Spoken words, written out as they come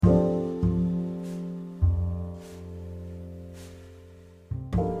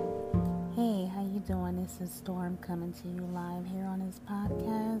This is Storm coming to you live here on this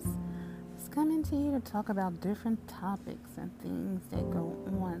podcast. It's coming to you to talk about different topics and things that go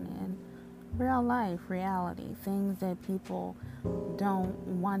on in real life, reality, things that people don't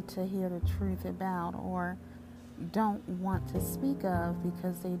want to hear the truth about or don't want to speak of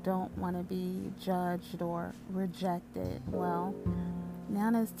because they don't want to be judged or rejected. Well,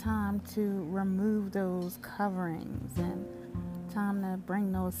 now it's time to remove those coverings and time to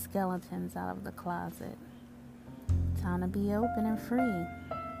bring those skeletons out of the closet. Time to be open and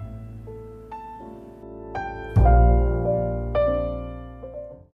free.